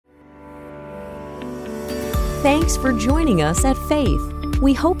Thanks for joining us at Faith.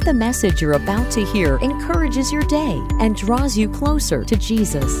 We hope the message you're about to hear encourages your day and draws you closer to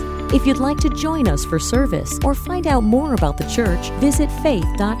Jesus. If you'd like to join us for service or find out more about the church, visit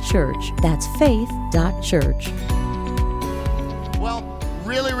faith.church. That's faith.church. Well,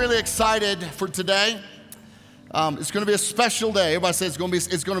 really excited for today. It's going to be a special day. Everybody say it's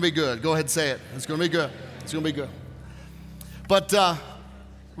going to be good. Go ahead and say it. It's going to be good. It's going to be good. But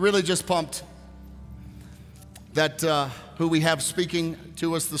really just pumped that who we have speaking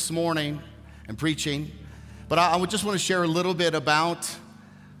to us this morning and preaching. But I would just want to share a little bit about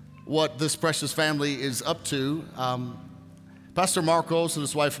what this precious family is up to. Pastor Marcos and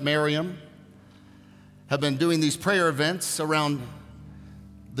his wife Miriam have been doing these prayer events around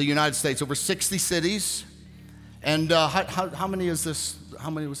the United States, over 60 cities. And how many is this?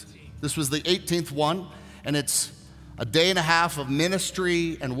 This was the 18th one, and it's a day and a half of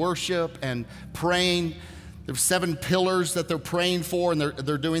ministry and worship and praying. There's 7 pillars that they're praying for, and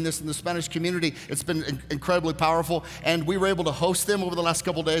they're doing this in the Spanish community. It's been incredibly powerful, and we were able to host them over the last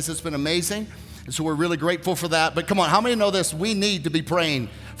couple of days. It's been amazing, and so we're really grateful for that. But come on, how many know this? We need to be praying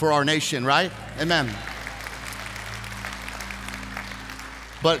for our nation, right? Amen.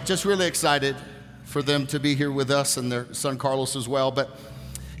 But just really excited for them to be here with us and their son Carlos as well. But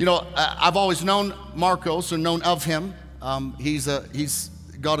you know, I've always known Marcos, or known of him.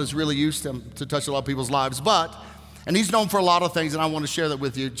 God has really used him to touch a lot of people's lives. And he's known for a lot of things, and I want to share that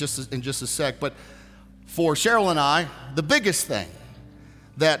with you in just a sec. But for Cheryl and I, the biggest thing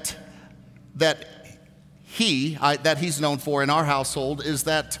that he's known for in our household is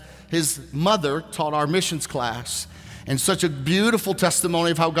that his mother taught our missions class. And such a beautiful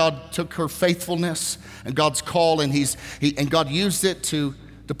testimony of how God took her faithfulness and God's call, and God used it to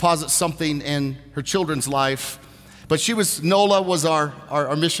deposit something in her children's life. But Nola was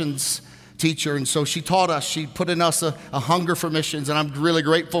our missions teacher, and so she taught us. She put in us a hunger for missions, and I'm really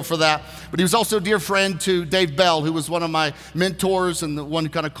grateful for that. But he was also a dear friend to Dave Bell, who was one of my mentors and the one who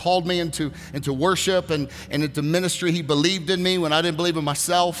kind of called me into worship and into ministry. He believed in me when I didn't believe in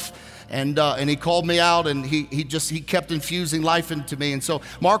myself. And he called me out, and he kept infusing life into me. And so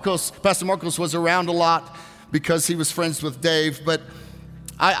Pastor Marcos was around a lot because he was friends with Dave. But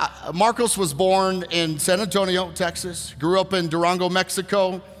Marcos was born in San Antonio, Texas, grew up in Durango,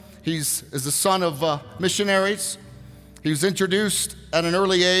 Mexico. He's the son of missionaries. He was introduced at an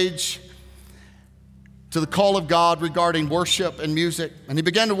early age to the call of God regarding worship and music. And he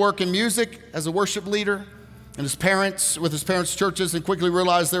began to work in music as a worship leader with his parents' churches, and quickly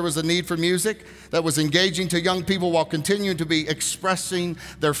realized there was a need for music that was engaging to young people while continuing to be expressing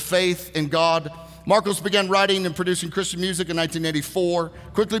their faith in God. Marcos began writing and producing Christian music in 1984,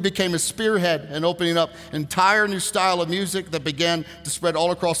 quickly became a spearhead in opening up an entire new style of music that began to spread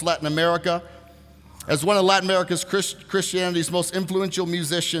all across Latin America. As one of Latin America's Christianity's most influential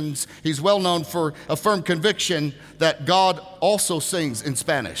musicians, he's well known for a firm conviction that God also sings in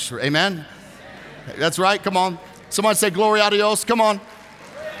Spanish. Amen? That's right, come on. Somebody say gloria a Dios, come on.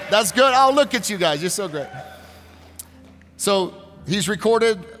 That's good. Oh, look at you guys, you're so great. So he's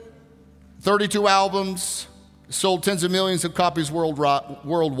recorded 32 albums, sold tens of millions of copies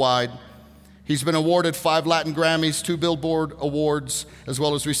worldwide. He's been awarded 5 Latin Grammys, 2 Billboard Awards, as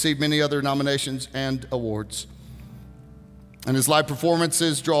well as received many other nominations and awards. And his live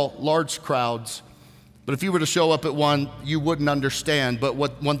performances draw large crowds. But if you were to show up at one, you wouldn't understand. But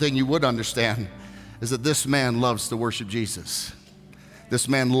one thing you would understand is that this man loves to worship Jesus. This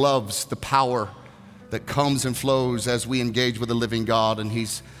man loves the power that comes and flows as we engage with the living God. And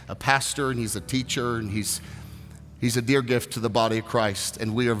he's a pastor, and he's a teacher, and he's a dear gift to the body of Christ.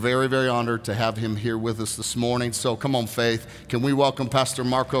 And we are very, very honored to have him here with us this morning. So come on, Faith. Can we welcome Pastor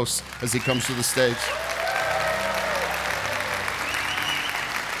Marcos as he comes to the stage?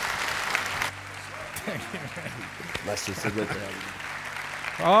 Bless you, so good to have you.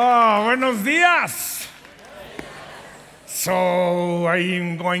 Oh, buenos días. So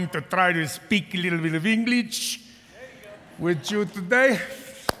I'm going to try to speak a little bit of English with you today.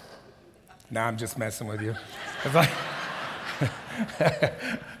 No, I'm just messing with you.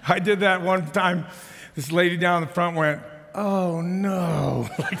 I did that one time. This lady down the front went, "Oh no,"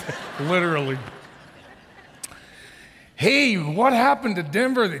 like literally. Hey, what happened to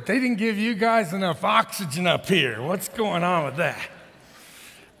Denver that they didn't give you guys enough oxygen up here? What's going on with that?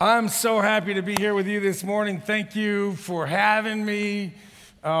 I'm so happy to be here with you this morning. Thank you for having me.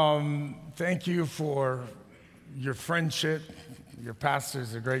 Thank you for your friendship. Your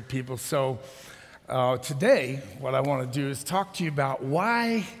pastors are great people. So today, what I want to do is talk to you about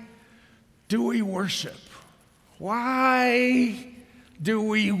why do we worship? Why do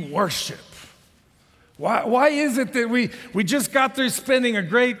we worship? Why is it that we just got through spending a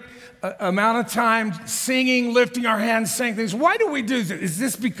great amount of time singing, lifting our hands, saying things? Why do we do this? Is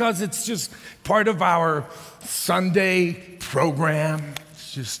this because it's just part of our Sunday program?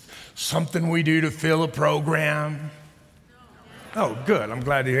 It's just something we do to fill a program? Oh, good. I'm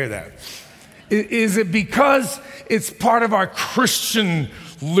glad to hear that. Is it because it's part of our Christian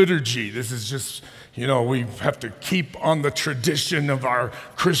liturgy? This is just, we have to keep on the tradition of our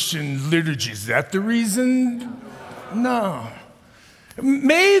Christian liturgy. Is that the reason? No.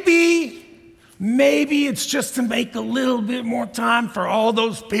 Maybe it's just to make a little bit more time for all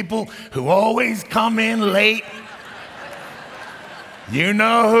those people who always come in late. You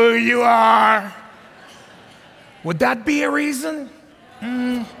know who you are. Would that be a reason?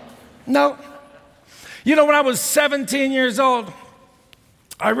 No. When I was 17 years old,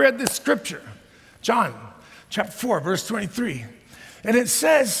 I read this scripture, John chapter 4, verse 23. And it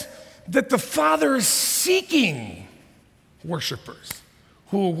says that the Father is seeking worshipers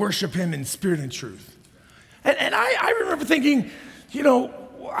who will worship him in spirit and truth. And I remember thinking,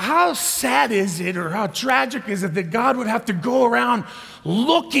 how sad is it or how tragic is it that God would have to go around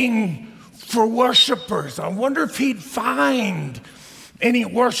looking for worshipers? I wonder if he'd find any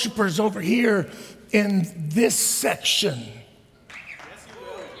worshipers over here in this section.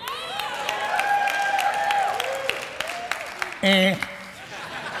 I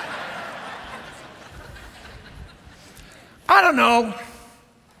don't know.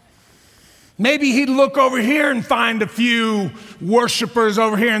 Maybe he'd look over here and find a few worshipers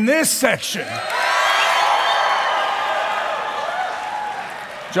over here in this section.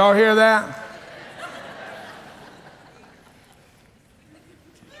 Did y'all hear that?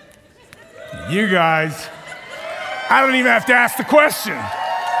 You guys, I don't even have to ask the question.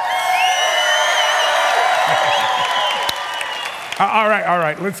 All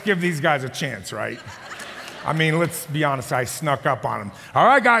right, let's give these guys a chance, right? I mean, let's be honest, I snuck up on them. All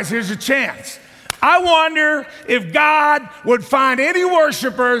right, guys, here's your chance. I wonder if God would find any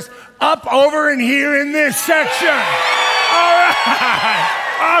worshipers up over in here in this section. All right,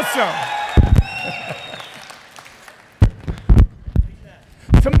 awesome.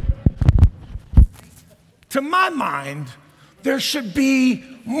 To my mind, there should be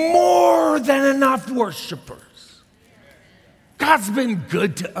more than enough worshipers. God's been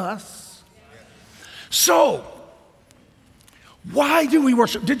good to us. So, why do we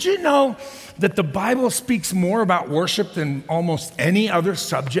worship? Did you know that the Bible speaks more about worship than almost any other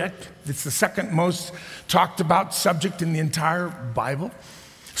subject? It's the second most talked about subject in the entire Bible.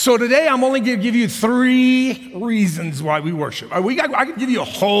 So today, I'm only going to give you 3 reasons why we worship. I could give you a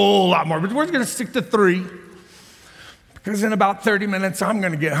whole lot more, but we're going to stick to 3. Because in about 30 minutes, I'm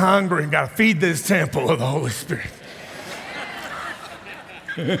going to get hungry and got to feed this temple of the Holy Spirit.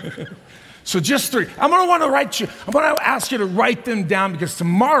 So just 3. I'm going to ask you to write them down, because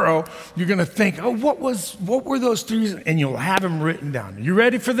tomorrow you're going to think, what were those 3 reasons? And you'll have them written down. Are you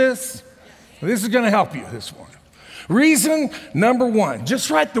ready for this? Well, this is going to help you this morning. Reason number 1,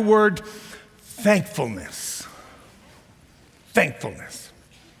 just write the word thankfulness. Thankfulness.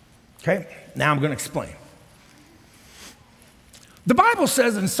 Okay? Now I'm going to explain. The Bible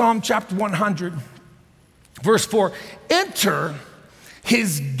says in Psalm chapter 100, verse 4, enter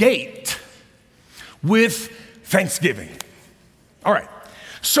his gate with thanksgiving. All right.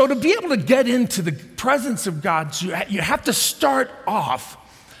 So to be able to get into the presence of God, you have to start off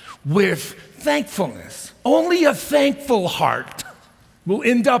with thankfulness. Only a thankful heart will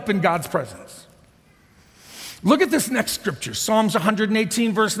end up in God's presence. Look at this next scripture, Psalms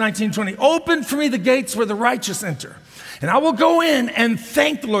 118, verse 19, 20. Open for me the gates where the righteous enter, and I will go in and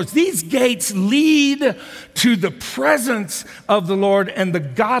thank the Lord. These gates lead to the presence of the Lord, and the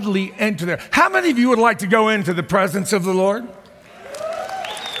godly enter there. How many of you would like to go into the presence of the Lord?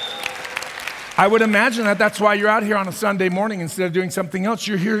 I would imagine that's why you're out here on a Sunday morning instead of doing something else.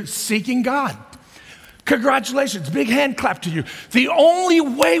 You're here seeking God. Congratulations, big hand clap to you. The only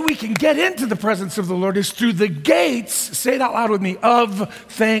way we can get into the presence of the Lord is through the gates, say it out loud with me, of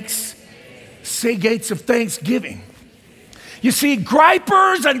thanks. Say gates of thanksgiving. You see,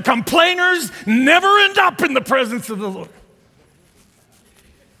 gripers and complainers never end up in the presence of the Lord.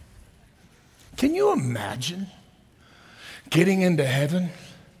 Can you imagine getting into heaven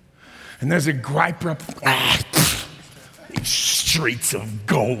and there's a griper up, these streets of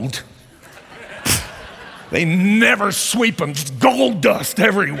gold. They never sweep them, just gold dust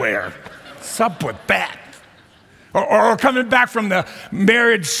everywhere. What's up with that? Or coming back from the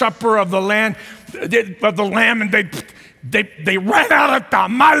marriage supper of the Lamb, and they ran out of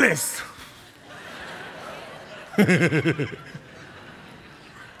tamales.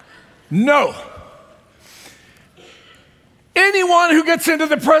 No. Anyone who gets into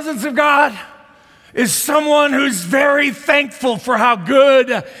the presence of God is someone who's very thankful for how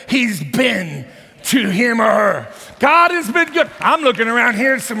good he's been to him or her. God has been good. I'm looking around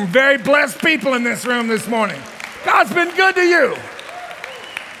here at some very blessed people in this room this morning. God's been good to you.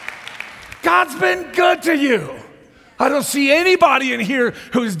 God's been good to you. I don't see anybody in here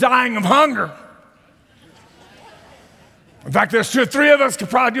who's dying of hunger. In fact, there's 2 or 3 of us could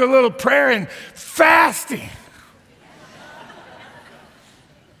probably do a little prayer and fasting.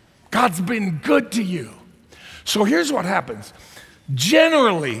 God's been good to you. So here's what happens.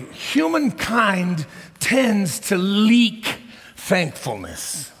 Generally, humankind tends to leak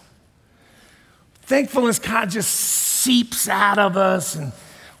thankfulness. Thankfulness kind of just seeps out of us, and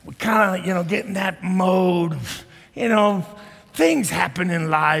we kind of, get in that mode. Things happen in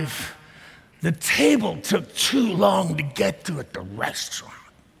life. The table took too long to get to at the restaurant.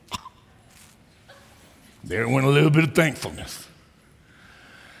 There went a little bit of thankfulness.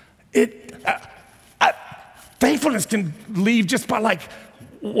 Thankfulness can leave just by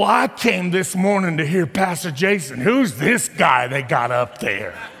I came this morning to hear Pastor Jason. Who's this guy they got up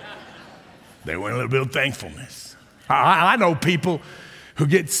there? There went a little bit of thankfulness. I know people who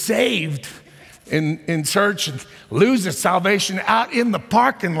get saved in church and lose their salvation out in the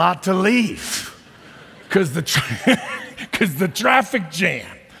parking lot to leave because the traffic jam.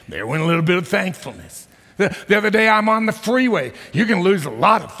 There went a little bit of thankfulness. The other day, I'm on the freeway. You can lose a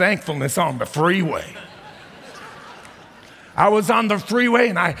lot of thankfulness on the freeway. I was on the freeway,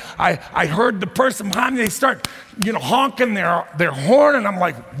 and I heard the person behind me, they start, honking their horn, and I'm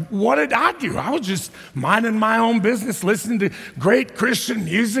like, what did I do? I was just minding my own business, listening to great Christian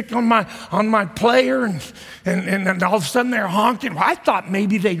music on my player, and all of a sudden they're honking. Well, I thought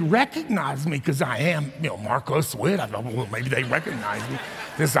maybe they recognized me because I am, Marcos Witt. I thought, well, maybe they recognize me.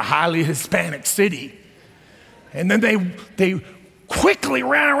 This is a highly Hispanic city. And then they quickly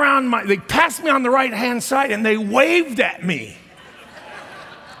ran around they passed me on the right-hand side and they waved at me,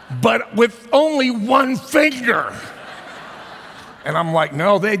 but with only one finger. And I'm like,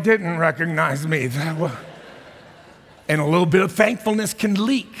 no, they didn't recognize me. And a little bit of thankfulness can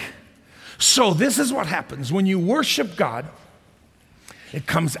leak. So this is what happens when you worship God. It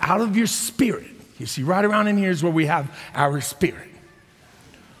comes out of your spirit. You see, right around in here is where we have our spirit.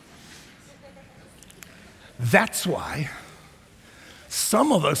 That's why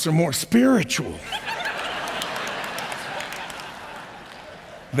some of us are more spiritual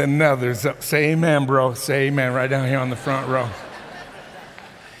than others. Say amen, bro. Say amen right down here on the front row.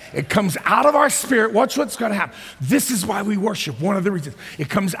 It comes out of our spirit. Watch what's going to happen. This is why we worship. One of the reasons. It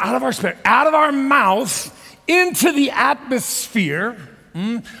comes out of our spirit, out of our mouths, into the atmosphere.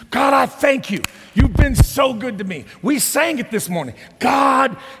 God, I thank you. You've been so good to me. We sang it this morning.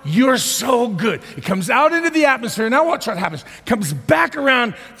 God, you're so good. It comes out into the atmosphere. Now watch what happens. Comes back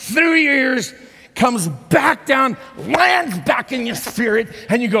around through your ears, comes back down, lands back in your spirit,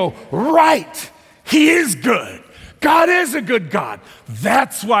 and you go, right, he is good. God is a good God.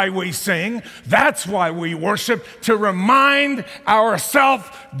 That's why we sing. That's why we worship, to remind ourselves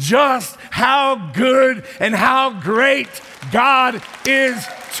just how good and how great God is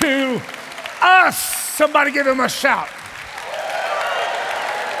to us. Somebody give him a shout.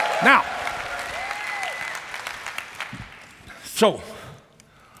 Now, so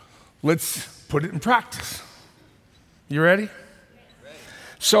let's put it in practice. You ready?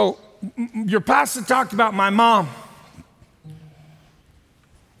 So your pastor talked about my mom.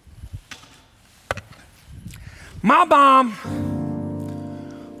 My mom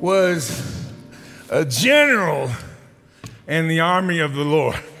was a general in the army of the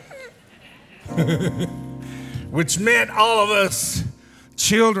Lord, which meant all of us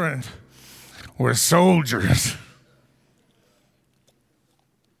children were soldiers.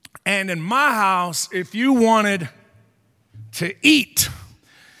 And in my house, if you wanted to eat,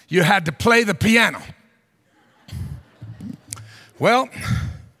 you had to play the piano. Well,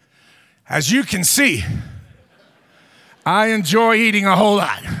 as you can see, I enjoy eating a whole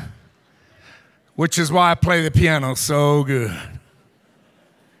lot, which is why I play the piano so good.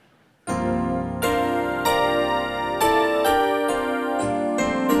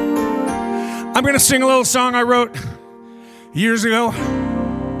 I'm going to sing a little song I wrote years ago.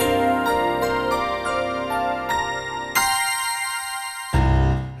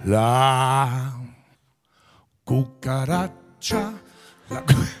 La cucaracha.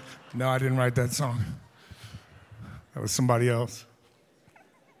 No, I didn't write that song. That was somebody else.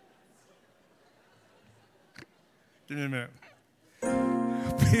 Give me a minute.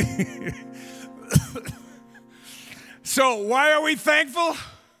 So, why are we thankful?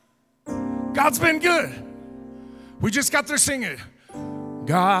 God's been good. We just got there singing.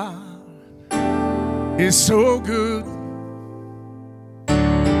 God is so good.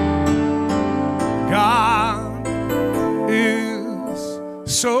 God is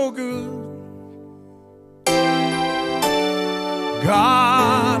so good.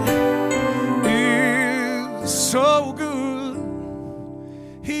 God is so good.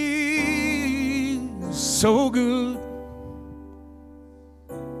 He's so good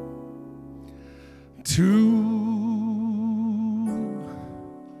to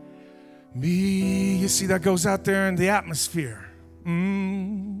me. You see, that goes out there in the atmosphere.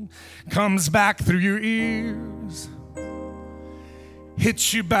 Comes back through your ears,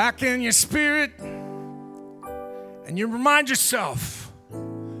 hits you back in your spirit, and you remind yourself,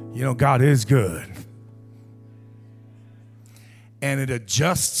 you know, God is good. And it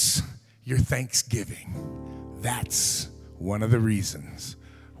adjusts your thanksgiving. That's one of the reasons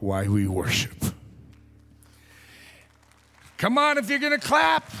why we worship. Come on, if you're going to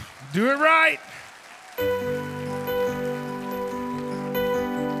clap, do it right.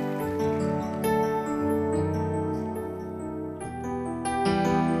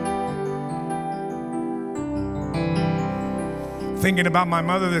 Thinking about my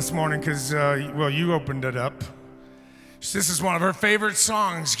mother this morning because, you opened it up. This is one of her favorite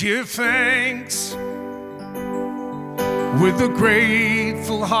songs. Give thanks with a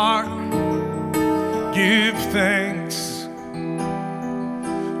grateful heart. Give thanks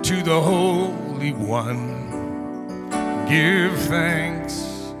to the Holy One. Give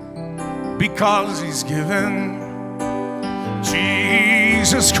thanks because He's given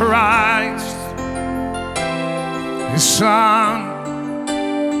Jesus Christ, His Son.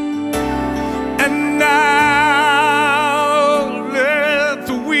 And now let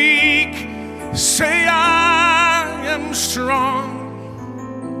the weak say I am strong.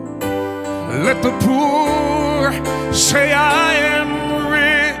 Let the poor say I am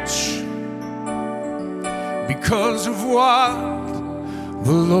rich because of what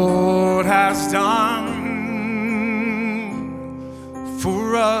the Lord has done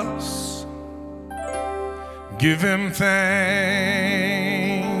for us. Give Him thanks.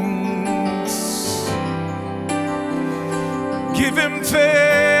 Give Him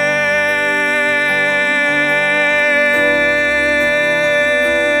thanks.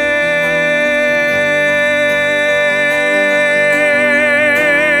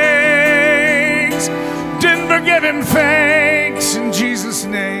 Denver, give Him thanks in Jesus'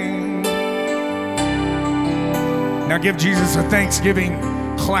 name. Now give Jesus a Thanksgiving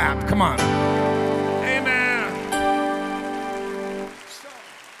clap. Come on.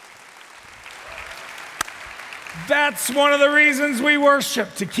 That's one of the reasons we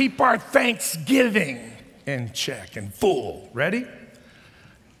worship, to keep our thanksgiving in check and full. Ready?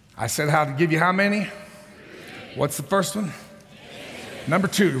 I said how to give you how many? What's the first one? Number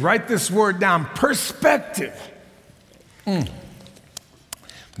 2, write this word down, perspective. Man,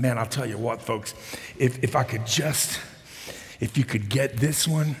 I'll tell you what, folks, if you could get this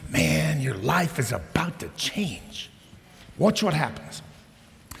one, man, your life is about to change. Watch what happens.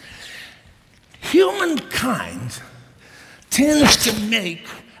 Humankind tends to make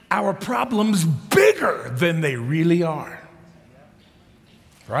our problems bigger than they really are.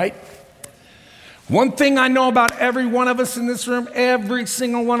 Right? One thing I know about every one of us in this room, every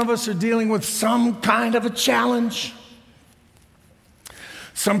single one of us are dealing with some kind of a challenge.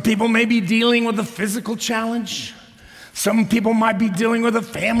 Some people may be dealing with a physical challenge. Some people might be dealing with a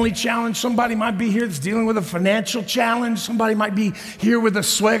family challenge. Somebody might be here that's dealing with a financial challenge. Somebody might be here with a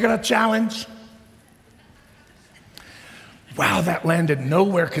suegra challenge. Wow, that landed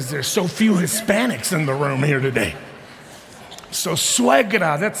nowhere because there's so few Hispanics in the room here today. So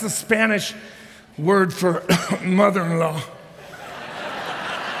suegra, that's the Spanish word for mother-in-law.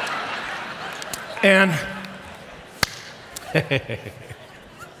 And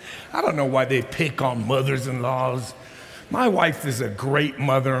I don't know why they pick on mothers-in-laws. My wife is a great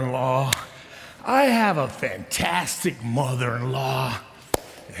mother-in-law. I have a fantastic mother-in-law.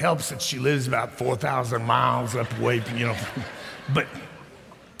 It helps that she lives about 4,000 miles up away, But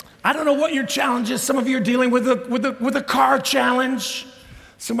I don't know what your challenge is. Some of you are dealing with a car challenge.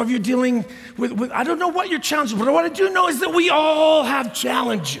 Some of you are dealing with I don't know what your challenge is, but what I do know is that we all have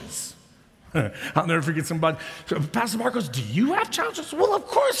challenges. I'll never forget somebody. Pastor Marcos, do you have challenges? Well, of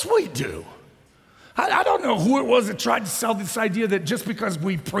course we do. I don't know who it was that tried to sell this idea that just because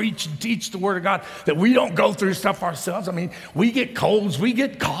we preach and teach the Word of God, that we don't go through stuff ourselves. I mean, we get colds, we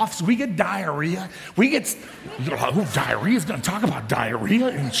get coughs, we get diarrhea. Diarrhea is going to talk about diarrhea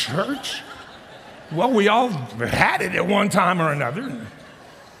in church? Well, we all had it at one time or another.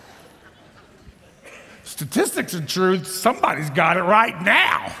 statistics are true, somebody's got it right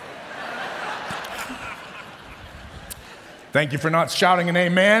now. Thank you for not shouting an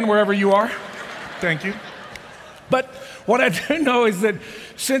amen wherever you are. Thank you. But what I do know is that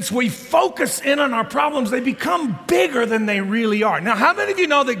since we focus in on our problems, they become bigger than they really are. Now, how many of you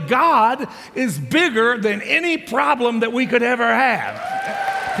know that God is bigger than any problem that we could ever have?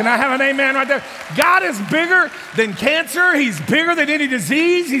 Can I have an amen right there? God is bigger than cancer. He's bigger than any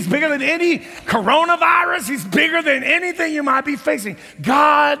disease. He's bigger than any coronavirus. He's bigger than anything you might be facing.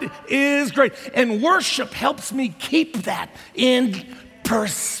 God is great. And worship helps me keep that in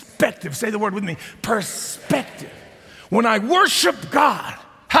perspective. Say the word with me, perspective. When I worship God,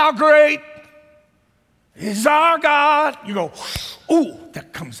 how great is our God? You go, ooh,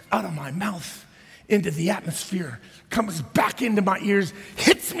 that comes out of my mouth into the atmosphere, comes back into my ears,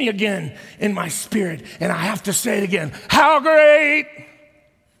 hits me again in my spirit, and I have to say it again. How great?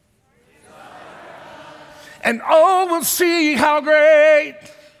 And oh, we'll see how great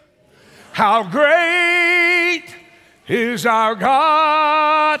is our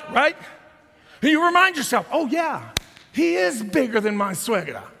God, right? You remind yourself, oh yeah, he is bigger than my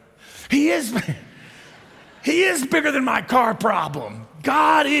suegra. He is bigger than my car problem.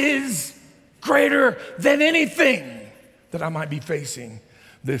 God is greater than anything that I might be facing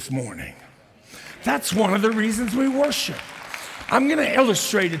this morning. That's one of the reasons we worship. I'm going to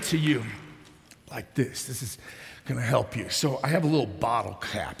illustrate it to you like this. This is going to help you. So I have a little bottle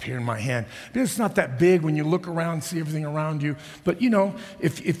cap here in my hand. It's not that big when you look around, see everything around you. But you know,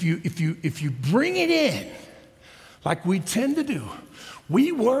 if you bring it in, like we tend to do,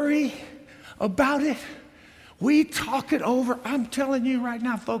 we worry about it. We talk it over. I'm telling you right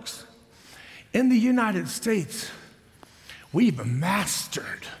now, folks, in the United States, we've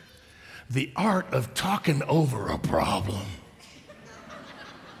mastered the art of talking over a problem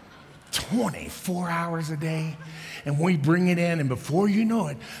 24 hours a day, and we bring it in, and before you know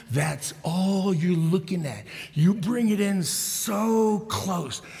it, that's all you're looking at. You bring it in so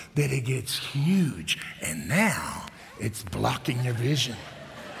close that it gets huge, and now it's blocking your vision.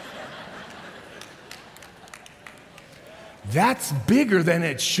 That's bigger than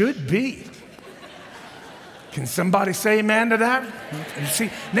it should be. Can somebody say amen to that? You see,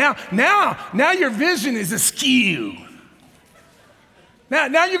 now your vision is askew.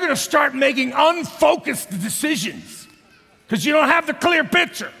 Now you're going to start making unfocused decisions because you don't have the clear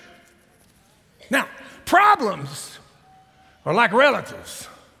picture. Now, problems are like relatives.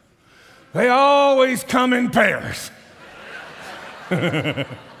 They always come in pairs.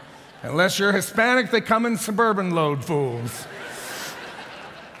 Unless you're Hispanic, they come in suburban load fools.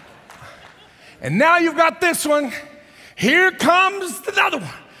 And now you've got this one. Here comes another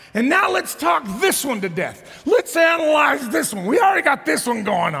one. And now let's talk this one to death. Let's analyze this one. We already got this one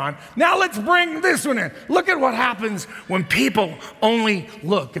going on. Now let's bring this one in. Look at what happens when people only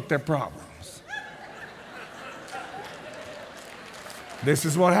look at their problems. This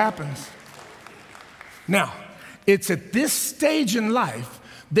is what happens. Now, it's at this stage in life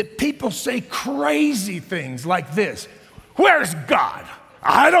that people say crazy things like this. Where's God?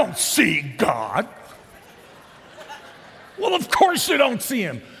 I don't see God. Well, of course you don't see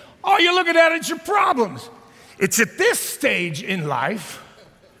him. All you're looking at is your problems. It's at this stage in life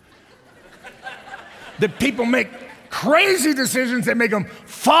that people make crazy decisions that make them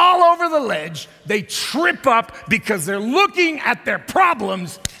fall over the ledge. They trip up because they're looking at their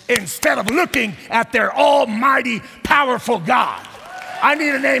problems instead of looking at their almighty, powerful God. I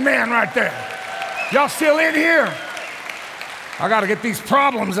need an amen right there. Y'all still in here? I got to get these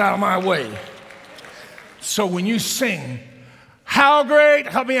problems out of my way. So when you sing, how great,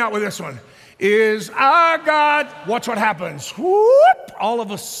 help me out with this one, is our God, watch what happens. Whoop, all of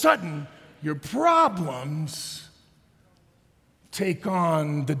a sudden, your problems take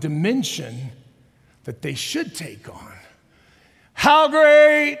on the dimension that they should take on. How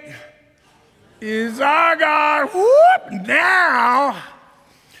great is our God. Whoop, now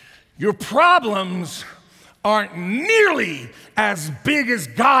your problems aren't nearly as big as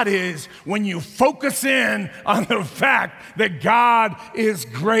God is when you focus in on the fact that God is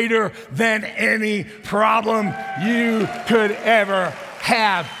greater than any problem you could ever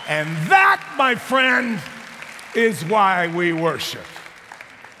have. And that, my friend, is why we worship.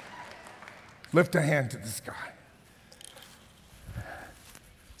 Lift a hand to the sky.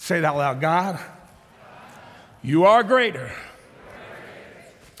 Say it out loud. God, you are greater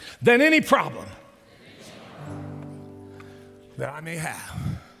than any problem that I may have.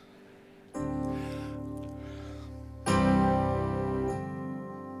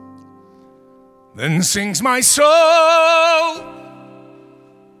 Then sings my soul,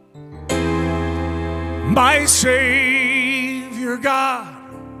 my Savior God,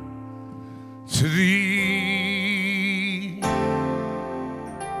 to thee.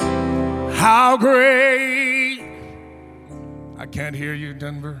 How great, I can't hear you,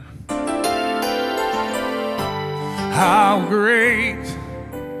 Denver. How great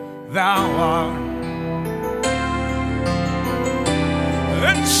thou art.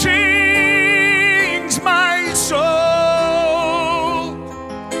 And sings my soul,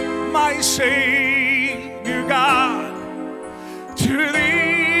 my Savior God, to thee.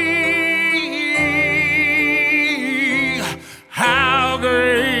 How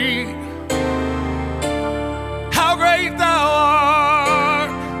great thou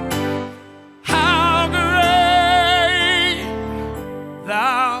art. How great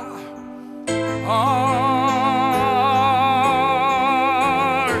thou art.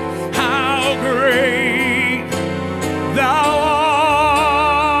 How great thou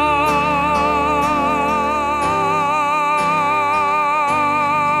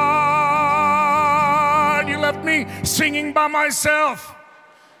art. You left me singing by myself.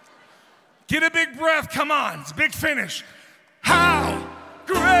 Get a big breath, come on, it's a big finish. How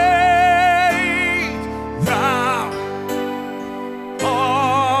great thou art.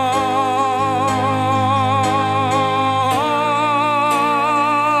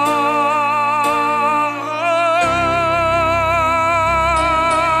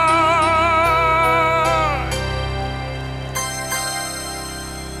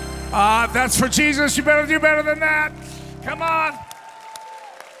 That's for Jesus, you better do better than that. Come on.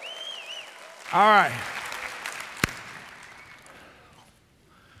 All right.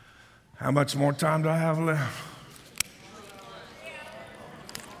 How much more time do I have left?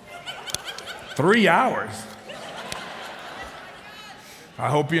 3 hours. I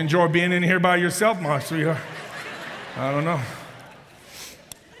hope you enjoy being in here by yourself, my sweetheart. I don't know.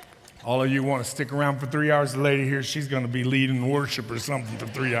 All of you want to stick around for 3 hours. The lady here, she's going to be leading worship or something for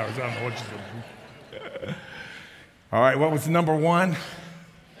 3 hours. I don't know what she's going to do. All right, what was number one?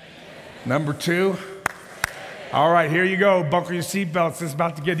 Number two? All right, here you go. Buckle your seatbelts. It's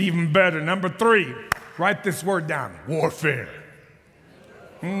about to get even better. Number three, write this word down. Warfare.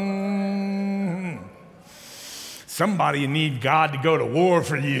 Somebody need God to go to war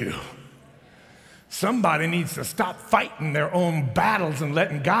for you. Somebody needs to stop fighting their own battles and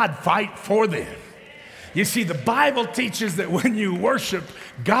letting God fight for them. You see, the Bible teaches that when you worship,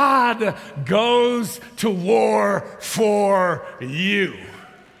 God goes to war for you.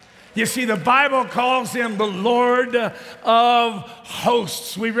 You see, the Bible calls him the Lord of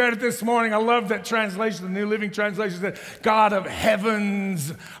hosts. We read it this morning. I love that translation, the New Living Translation said, God of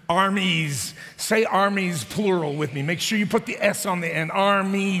heaven's armies. Say armies plural with me. Make sure you put the S on the end.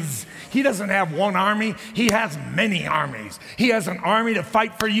 Armies. He doesn't have one army. He has many armies. He has an army to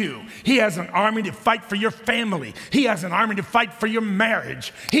fight for you. He has an army to fight for your family. He has an army to fight for your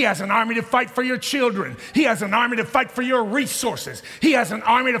marriage. He has an army to fight for your children. He has an army to fight for your resources. He has an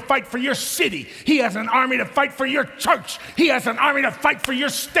army to fight for your city. He has an army to fight for your church. He has an army to fight for your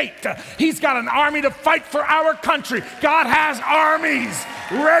state. He's got an army to fight for our country. God has armies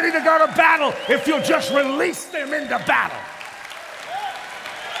ready to go to battle if you'll just release them into battle.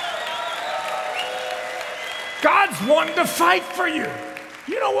 God's wanting to fight for you.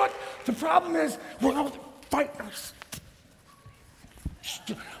 You know what? The problem is we're all fighting.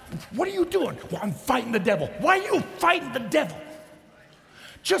 What are you doing? Well, I'm fighting the devil. Why are you fighting the devil?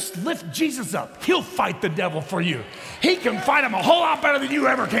 Just lift Jesus up. He'll fight the devil for you. He can fight him a whole lot better than you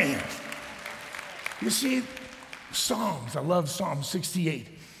ever can. You see, Psalms, I love Psalm 68.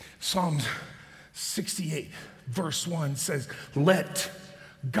 Psalm 68, verse 1 says, let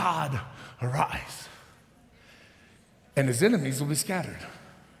God arise, and his enemies will be scattered.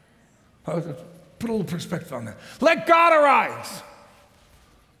 Put a little perspective on that. Let God arise,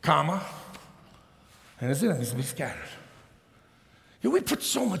 comma, and his enemies will be scattered. You know, we put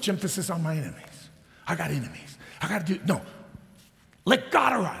so much emphasis on my enemies. I got enemies. I got to do, no. Let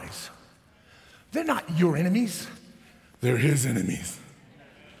God arise. They're not your enemies. They're his enemies.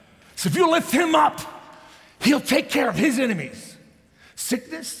 So if you lift him up, he'll take care of his enemies.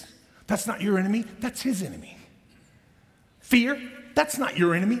 Sickness, that's not your enemy. That's his enemy. Fear, that's not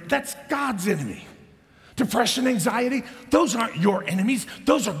your enemy. That's God's enemy. Depression, anxiety, those aren't your enemies.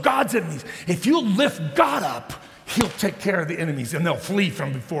 Those are God's enemies. If you lift God up, he'll take care of the enemies and they'll flee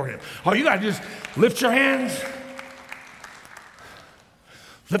from before him. Oh, you got to just lift your hands,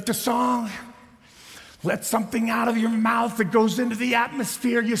 lift a song, Let something out of your mouth that goes into the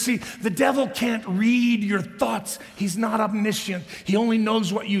atmosphere. You see, the devil can't read your thoughts. He's not omniscient. He only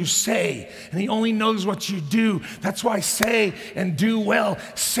knows what you say, and he only knows what you do. That's why say and do well.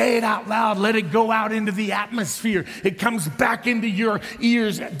 Say it out loud. Let it go out into the atmosphere. It comes back into your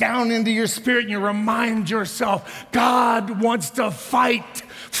ears, down into your spirit, and you remind yourself, God wants to fight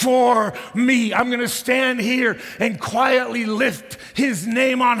for me. I'm going to stand here and quietly lift his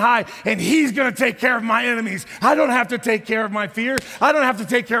name on high, and he's going to take care of my enemies. I don't have to take care of my fear. I don't have to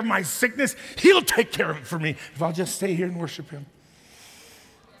take care of my sickness. He'll take care of it for me if I'll just stay here and worship him.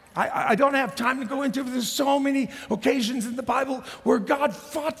 I don't have time to go into it, but there's so many occasions in the Bible where God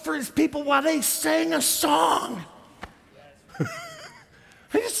fought for his people while they sang a song.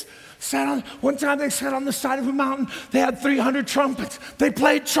 They just sat on, one time they sat on the side of a mountain. They had 300 trumpets. They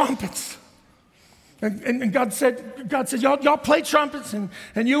played trumpets. And God said, y'all play trumpets and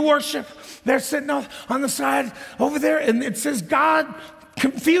you worship. They're sitting on the side over there, and it says God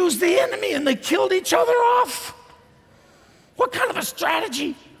confused the enemy and they killed each other off. What kind of a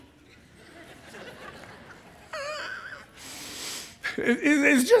strategy?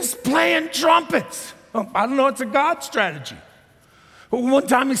 It's just playing trumpets. I don't know, it's a God strategy. One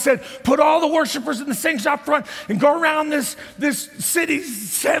time he said, put all the worshipers in the sings out front and go around this city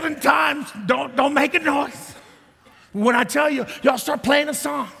 7 times. Don't make a noise. When I tell you, y'all start playing a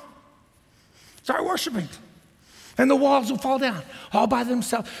song. Start worshiping. And the walls will fall down all by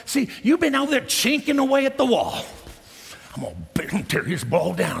themselves. See, you've been out there chinking away at the wall. I'm going to tear this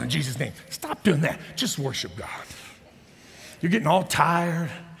wall down in Jesus' name. Stop doing that. Just worship God. You're getting all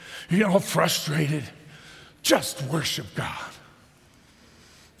tired. You're getting all frustrated. Just worship God.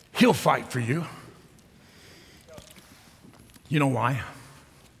 He'll fight for you. You know why?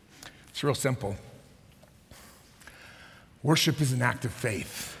 It's real simple. Worship is an act of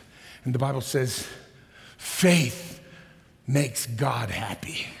faith. And the Bible says, faith makes God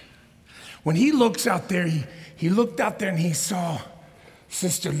happy. When he looks out there, he looked out there and he saw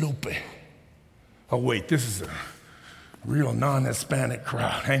Sister Lupe. Oh, wait, this is a real non-Hispanic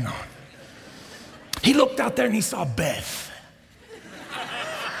crowd. Hang on. He looked out there and he saw Beth.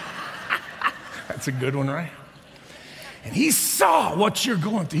 That's a good one, right? And he saw what you're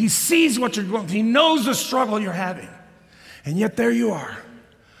going through. He sees what you're going through. He knows the struggle you're having. And yet there you are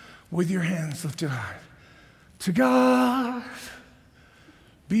with your hands lifted high. To God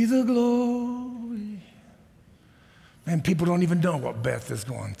be the glory. And people don't even know what Beth is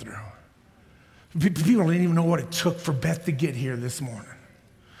going through. People don't even know what it took for Beth to get here this morning.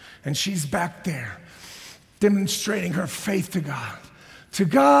 And she's back there demonstrating her faith to God. To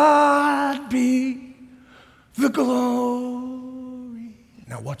God be the glory.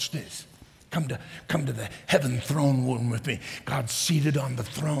 Now watch this. Come to the heaven throne room with me. God's seated on the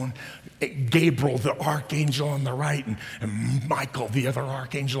throne. Gabriel, the archangel on the right, and Michael, the other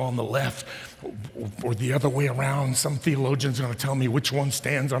archangel on the left, or the other way around. Some theologians are going to tell me which one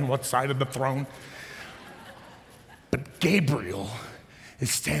stands on what side of the throne. But Gabriel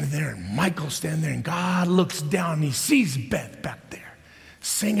is standing there, and Michael's standing there, and God looks down, and he sees Beth back there,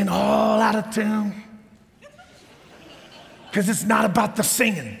 singing all out of tune. Because it's not about the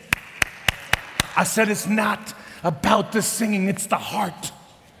singing. I said it's not about the singing, it's the heart.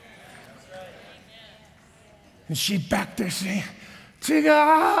 And she back there saying, to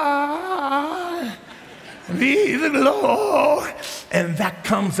God be the glory. And that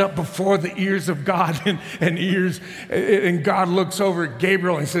comes up before the ears of God and ears. And God looks over at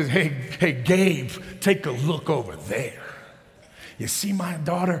Gabriel and says, hey, Gabe, take a look over there. You see my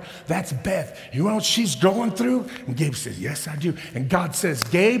daughter? That's Beth. You know what she's going through? And Gabe says, yes, I do. And God says,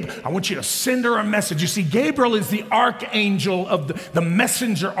 Gabe, I want you to send her a message. You see, Gabriel is the archangel of the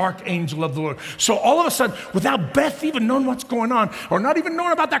messenger archangel of the Lord. So all of a sudden, without Beth even knowing what's going on, or not even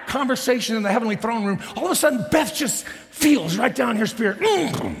knowing about that conversation in the heavenly throne room, all of a sudden, Beth just feels right down in her spirit,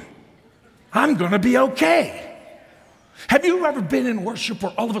 I'm going to be okay. Have you ever been in worship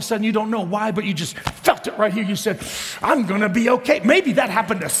where all of a sudden you don't know why, but you just felt it right here? You said, I'm going to be okay. Maybe that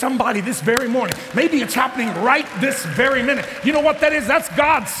happened to somebody this very morning. Maybe it's happening right this very minute. You know what that is? That's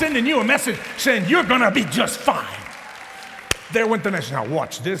God sending you a message saying you're going to be just fine. There went the message. Now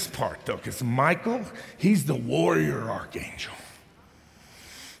watch this part though, because Michael, he's the warrior archangel.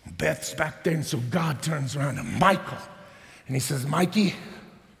 Beth's back there, and so God turns around to Michael, and he says, Mikey,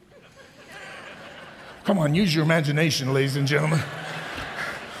 come on, use your imagination, ladies and gentlemen.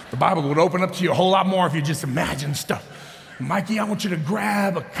 The Bible would open up to you a whole lot more if you just imagine stuff. Mikey, I want you to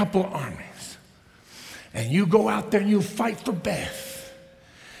grab a couple of armies, and you go out there and you fight for Beth.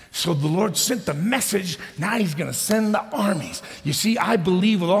 So the Lord sent the message. Now he's going to send the armies. You see, I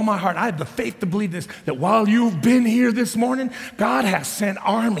believe with all my heart, I have the faith to believe this, that while you've been here this morning, God has sent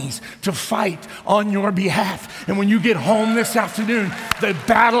armies to fight on your behalf. And when you get home this afternoon, the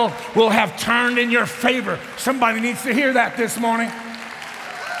battle will have turned in your favor. Somebody needs to hear that this morning.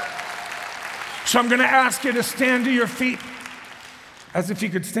 So I'm going to ask you to stand to your feet as if you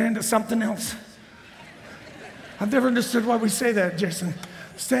could stand to something else. I've never understood why we say that, Jason.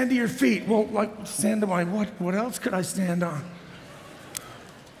 Stand to your feet. Well, like, stand to my what else could I stand on?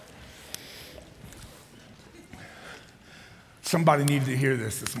 Somebody needed to hear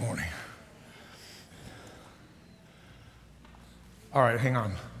this morning. All right, hang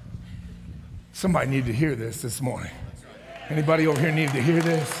on. Somebody needed to hear this morning. Anybody over here needed to hear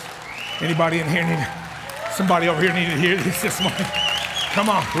this? Anybody in here somebody over here needed to hear this morning? Come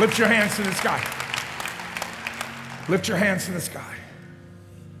on, lift your hands to the sky. Lift your hands to the sky.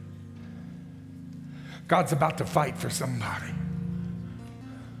 God's about to fight for somebody.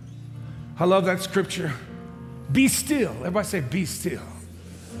 I love that scripture. Be still. Everybody say, be still.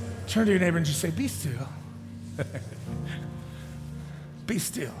 Turn to your neighbor and just say, be still. Be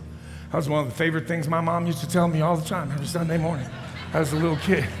still. That was one of the favorite things my mom used to tell me all the time every Sunday morning as a little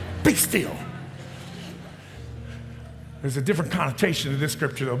kid. Be still. There's a different connotation to this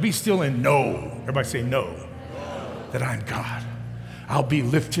scripture though. Be still and know. Everybody say know. That I'm God. I'll be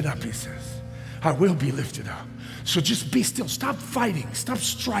lifted up, he says. I will be lifted up. So just be still. Stop fighting. Stop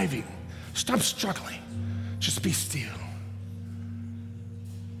striving. Stop struggling. Just be still.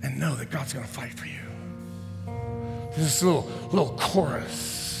 And know that God's going to fight for you. There's this little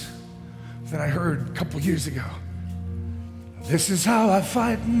chorus that I heard a couple years ago. This is how I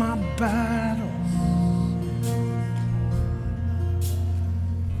fight my battles.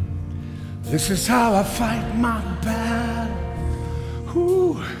 This is how I fight my battle.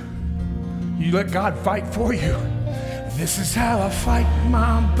 Ooh. You let God fight for you. This is how I fight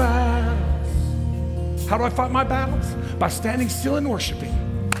my battles. How do I fight my battles? By standing still and worshiping.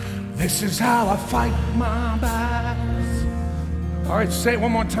 This is how I fight my battles. All right, say it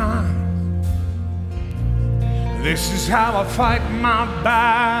one more time. This is how I fight my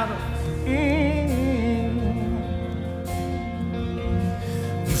battles.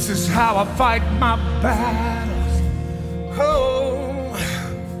 This is how I fight my battles. Oh.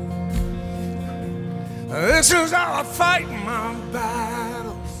 This is how I fight my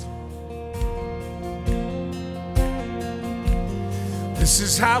battles. This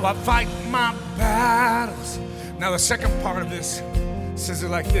is how I fight my battles. Now the second part of this says it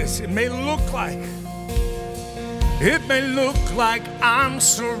like this. It may look like I'm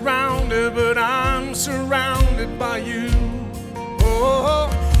surrounded, but I'm surrounded by you. Oh,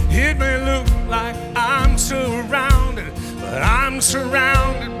 it may look like I'm surrounded, but I'm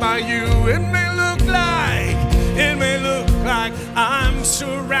surrounded by you. It may look like I'm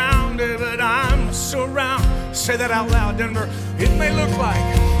surrounded, but I'm surrounded. Say that out loud, Denver. It may look like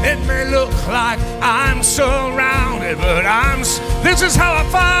I'm surrounded, but this is how I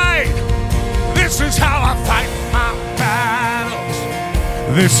fight. This is how I fight my battles.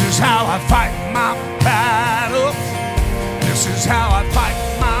 This is how I fight my battles. This is how I fight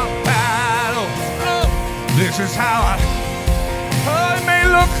my battles. Oh, this is how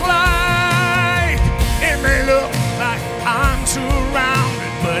it may look like I'm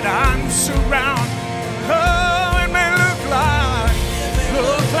surrounded, but I'm surrounded. Oh, it may look like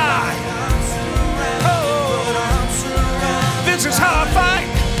this is how I fight.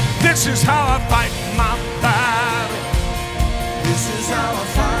 This is how I fight my battle. This is how I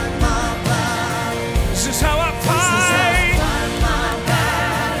fight my battle. This is how I fight my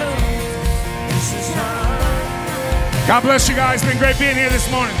battle. This is how. God bless you guys. It's been great being here this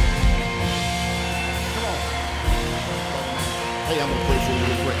morning. Come on. Hey, I'm gonna play for you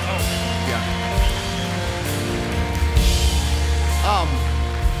real quick.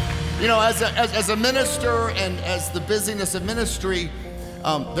 You know, as a minister and as the busyness of ministry,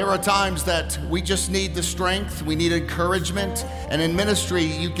 there are times that we just need the strength, we need encouragement, and in ministry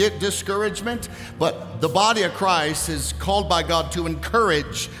you get discouragement, but the body of Christ is called by God to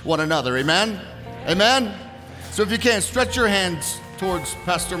encourage one another, amen? Amen? So if you can, stretch your hands towards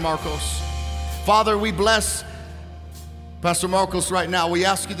Pastor Marcos. Father, we bless Pastor Marcos right now. We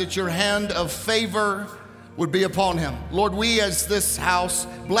ask you that your hand of favor would be upon him. Lord, we as this house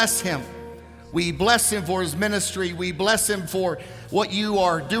bless him. We bless him for his ministry. We bless him for what you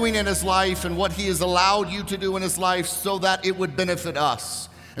are doing in his life and what he has allowed you to do in his life so that it would benefit us.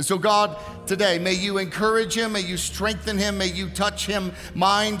 And so God, today, may you encourage him, may you strengthen him, may you touch him,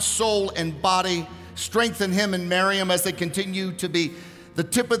 mind, soul, and body. Strengthen him and Miriam as they continue to be the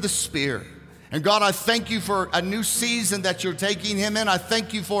tip of the spear. And God, I thank you for a new season that you're taking him in. I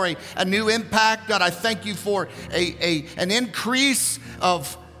thank you for a new impact. God, I thank you for an increase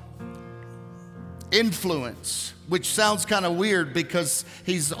of influence, which sounds kind of weird because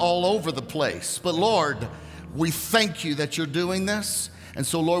he's all over the place. But Lord, we thank you that you're doing this. And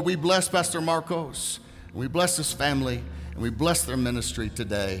so, Lord, we bless Pastor Marcos. We bless his family. And we bless their ministry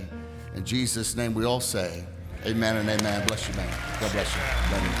today. In Jesus' name we all say, amen and amen. Bless you, man. God bless you.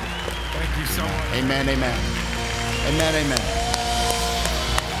 Love you. Thank you so much. Amen, amen. Amen, amen.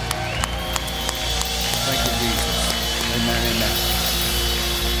 Thank you, Jesus. Amen, amen.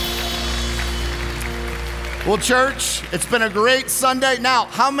 Well, church, it's been a great Sunday. Now,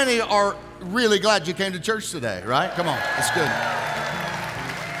 how many are really glad you came to church today, right? Come on, it's good.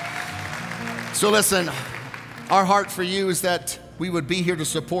 So listen, our heart for you is that we would be here to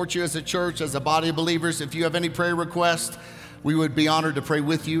support you as a church, as a body of believers. If you have any prayer requests, we would be honored to pray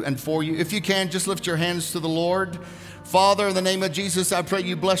with you and for you. If you can, just lift your hands to the Lord. Father, in the name of Jesus, I pray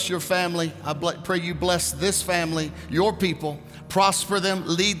you bless your family. I pray you bless this family, your people. Prosper them,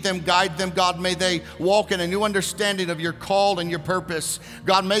 lead them, guide them. God, may they walk in a new understanding of your call and your purpose.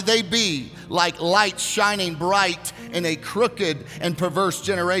 God, may they be like lights shining bright in a crooked and perverse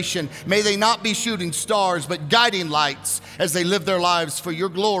generation. May they not be shooting stars, but guiding lights as they live their lives for your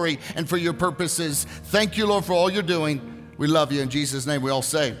glory and for your purposes. Thank you, Lord, for all you're doing. We love you. In Jesus' name, we all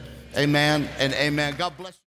say amen and amen. God bless you.